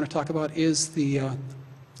mechanism I want to talk about is the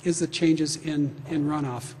changes in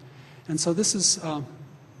runoff. And so this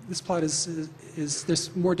plot is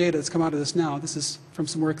there's more data that's come out of this now. This is from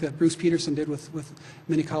some work that Bruce Peterson did with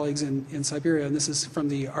many colleagues in Siberia, and this is from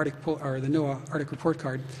the the NOAA Arctic Report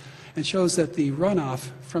Card, and shows that the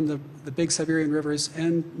runoff from the big Siberian rivers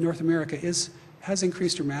and North America has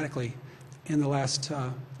increased dramatically in the last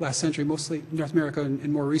century, mostly North America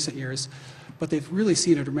in more recent years, but they've really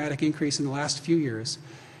seen a dramatic increase in the last few years,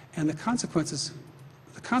 and the consequences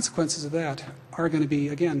of that are going to be,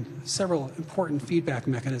 again, several important feedback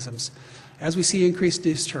mechanisms. As we see increased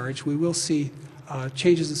discharge, we will see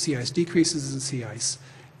changes in sea ice, decreases in sea ice.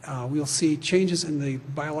 We'll see changes in the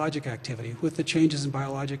biologic activity. With the changes in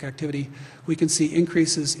biologic activity, we can see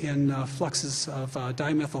increases in fluxes of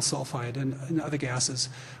dimethyl sulfide and other gases,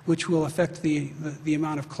 which will affect the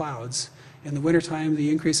amount of clouds. In the wintertime, the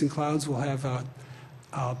increase in clouds will have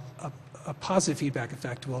a positive feedback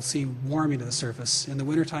effect. We'll see warming of the surface. In the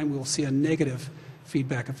wintertime, we'll see a negative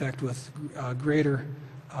feedback effect with greater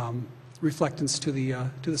reflectance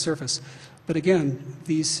to the surface. But again,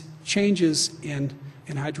 these changes in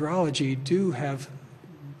hydrology do have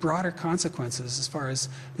broader consequences as far as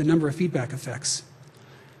the number of feedback effects.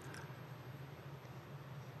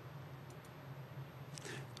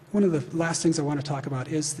 One of the last things I want to talk about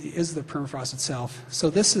is the permafrost itself. So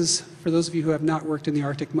this is, for those of you who have not worked in the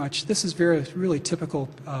Arctic much, this is really typical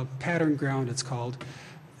pattern ground, it's called.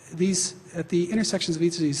 At the intersections of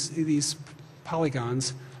each of these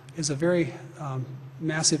polygons is a very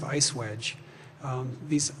massive ice wedge.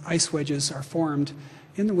 These ice wedges are formed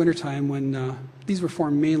in the wintertime when these were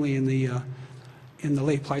formed mainly in the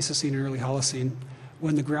late Pleistocene and early Holocene,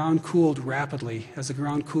 when the ground cooled rapidly. As the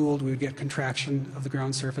ground cooled, we would get contraction of the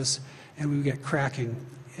ground surface, and we would get cracking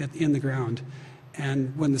in the ground.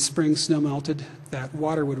 And when the spring snow melted, that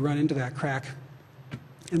water would run into that crack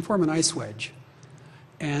and form an ice wedge.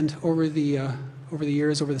 And over the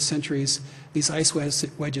years, over the centuries, these ice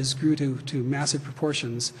wedges grew to massive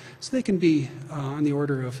proportions. So they can be on the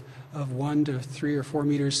order of 1 to 3 or 4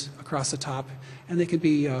 meters across the top, and they can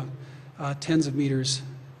be tens of meters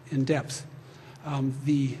in depth.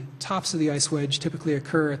 The tops of the ice wedge typically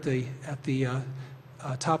occur at the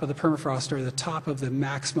top of the permafrost, or the top of the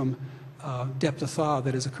maximum depth of thaw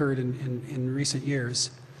that has occurred in recent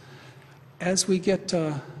years. As we get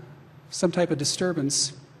some type of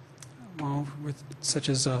disturbance, such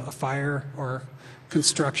as a fire or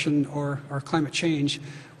construction or climate change,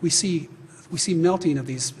 we see melting of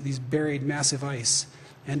these buried massive ice.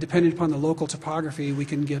 And depending upon the local topography, we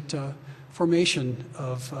can get formation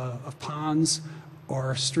of ponds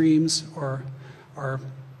or streams or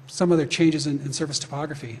some other changes in surface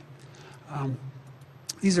topography.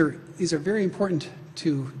 These are very important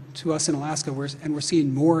to us in Alaska, and we're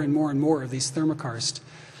seeing more and more and more of these thermokarst.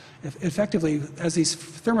 Effectively, as these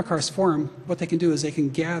thermokarsts form, what they can do is they can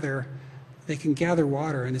gather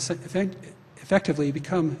water and effectively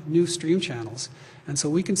become new stream channels. And so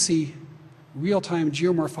we can see real-time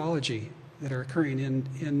geomorphology that are occurring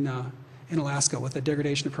in Alaska with the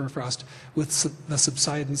degradation of permafrost, with the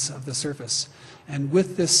subsidence of the surface. And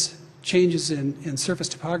with this changes in surface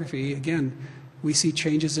topography, again, we see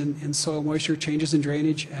changes in soil moisture, changes in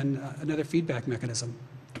drainage, and another feedback mechanism.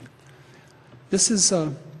 This is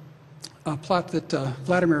a plot that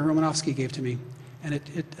Vladimir Romanovsky gave to me, and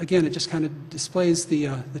it just kind of displays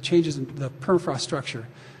the changes in the permafrost structure.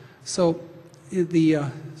 So the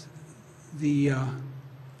the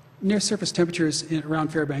near surface temperatures around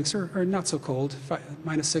Fairbanks are not so cold,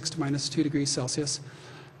 -6 to -2 degrees Celsius,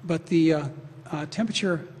 but the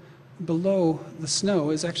temperature below the snow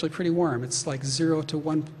is actually pretty warm. It's like 0 to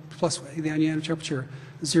 1 plus the ambient temperature,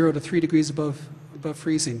 0 to 3 degrees above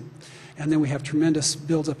freezing. And then we have tremendous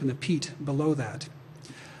buildup in the peat below that.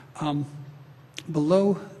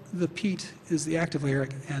 Below the peat is the active layer,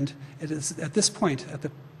 and it is at this point, at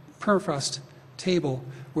the permafrost table,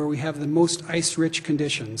 where we have the most ice-rich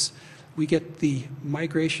conditions. We get the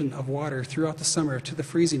migration of water throughout the summer to the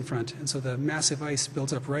freezing front, and so the massive ice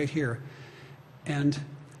builds up right here. And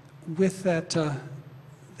with that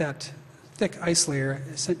thick ice layer,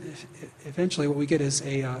 eventually what we get is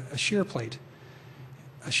a shear plate,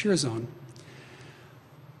 a shear zone.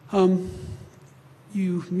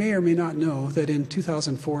 You may or may not know that in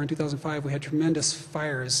 2004 and 2005 we had tremendous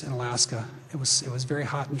fires in Alaska. It was very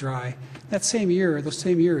hot and dry. That same year, those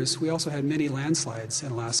same years, we also had many landslides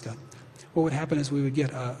in Alaska. What would happen is we would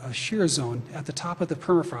get a shear zone at the top of the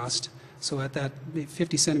permafrost, so at that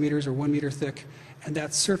 50 centimeters or 1 meter thick, and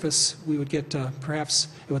that surface we would get perhaps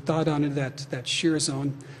it would thaw down into that shear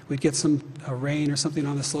zone. We'd get some rain or something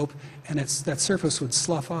on the slope, and that surface would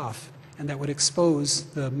slough off, and that would expose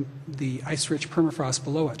the ice-rich permafrost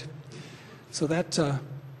below it. So that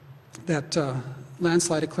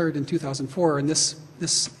landslide occurred in 2004, and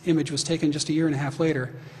this image was taken just a year and a half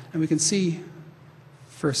later, and we can see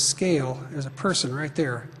for scale there's a person right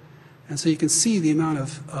there, and so you can see the amount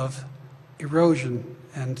of erosion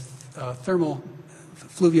and thermal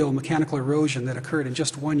fluvial mechanical erosion that occurred in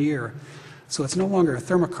just 1 year. So it's no longer a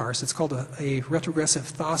thermokarst, it's called a retrogressive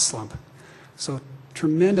thaw slump. So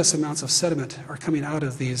tremendous amounts of sediment are coming out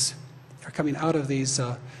of these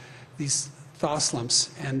thaw slumps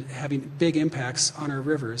and having big impacts on our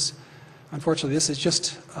rivers. Unfortunately, this is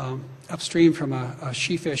just upstream from a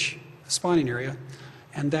sheefish spawning area,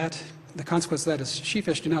 and the consequence of that is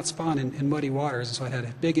sheefish do not spawn in muddy waters, and so it had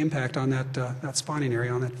a big impact on that spawning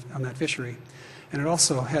area, on that fishery. And it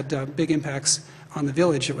also had big impacts on the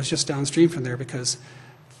village that was just downstream from there, because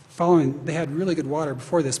they had really good water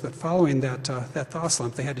before this, but following that thaw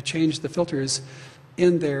slump, they had to change the filters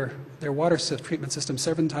in their water treatment system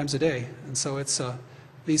 7 times a day. And so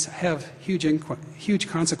these have huge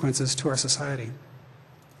consequences to our society.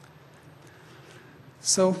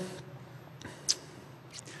 So,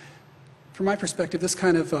 from my perspective, this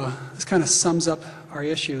kind of sums up our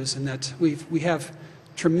issues, in that we have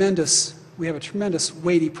a tremendous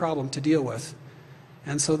weighty problem to deal with.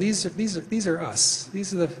 And so these are us.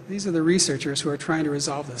 These are the researchers who are trying to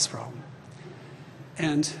resolve this problem.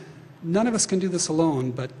 And none of us can do this alone,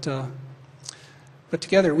 but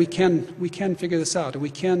together we can figure this out, and we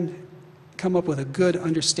can come up with a good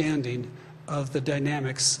understanding of the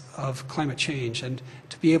dynamics of climate change, and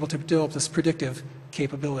to be able to develop this predictive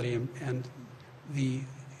capability and the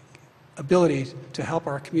ability to help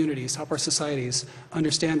our communities, help our societies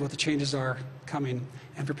understand what the changes are coming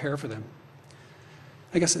and prepare for them.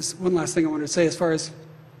 I guess it's one last thing I wanted to say as far as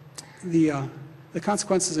the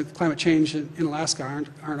consequences of climate change in Alaska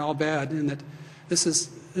aren't all bad, in that this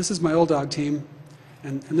is my old dog team,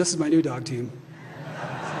 and this is my new dog team.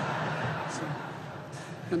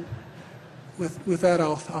 And with that,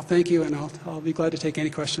 I'll thank you, and I'll be glad to take any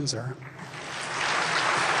questions there are.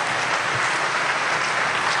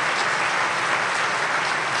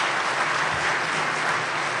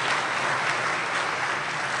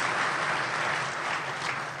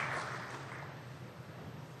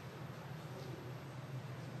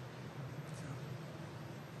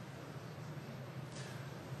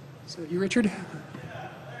 So, you, Richard? Yeah,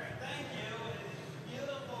 Larry, thank you. It's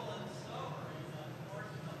beautiful and sobering,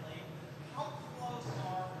 unfortunately. How close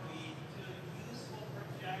are we to useful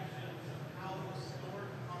projections of how stored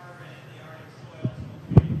carbon in the Arctic soils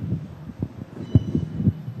will change?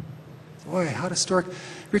 Boy, how to store.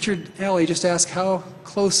 Richard Alley just asked, how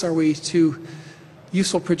close are we to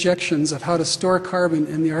useful projections of how to store carbon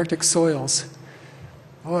in the Arctic soils?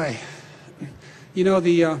 Boy, you know,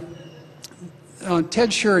 Ted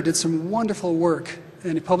Scher did some wonderful work,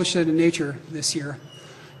 and he published it in Nature this year.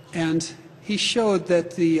 And he showed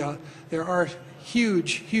that there are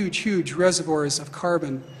huge reservoirs of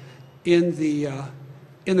carbon in the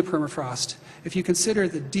permafrost. If you consider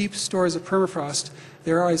the deep stores of permafrost,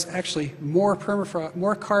 there is actually more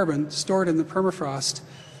carbon stored in the permafrost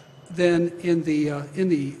than in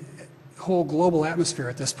the whole global atmosphere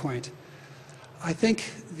at this point. I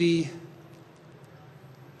think the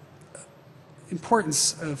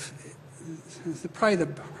importance of probably the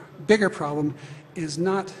bigger problem is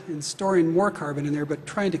not in storing more carbon in there, but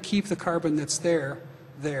trying to keep the carbon that's there.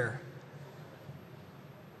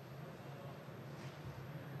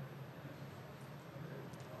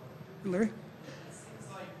 Larry? It seems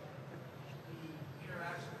like the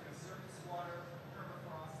interaction between surface water,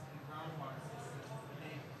 permafrost, and groundwater systems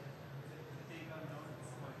is the big unknown at this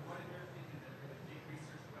point. What in your opinion are the big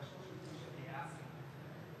research questions we should be asking?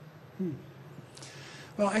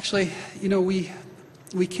 Well, actually, you know, we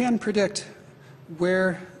can predict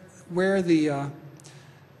where the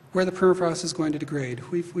permafrost is going to degrade.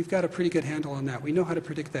 We've got a pretty good handle on that. We know how to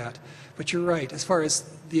predict that. But you're right, as far as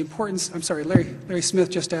the importance, I'm sorry, Larry Smith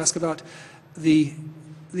just asked about the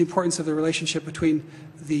importance of the relationship between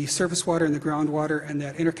the surface water and the groundwater and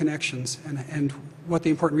that interconnections and what the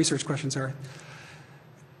important research questions are.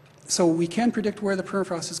 So we can predict where the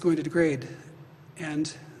permafrost is going to degrade.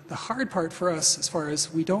 And the hard part for us, as far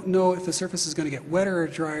as we don't know if the surface is going to get wetter or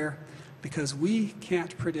drier, because we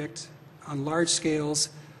can't predict on large scales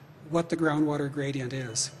what the groundwater gradient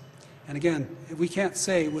is. And again, we can't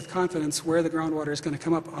say with confidence where the groundwater is going to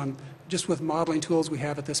come up on just with modeling tools we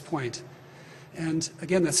have at this point. And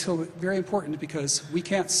again, that's still very important because we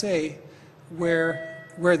can't say where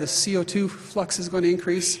the CO2 flux is going to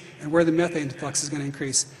increase and where the methane flux is going to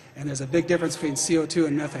increase. And there's a big difference between CO2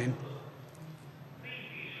 and methane.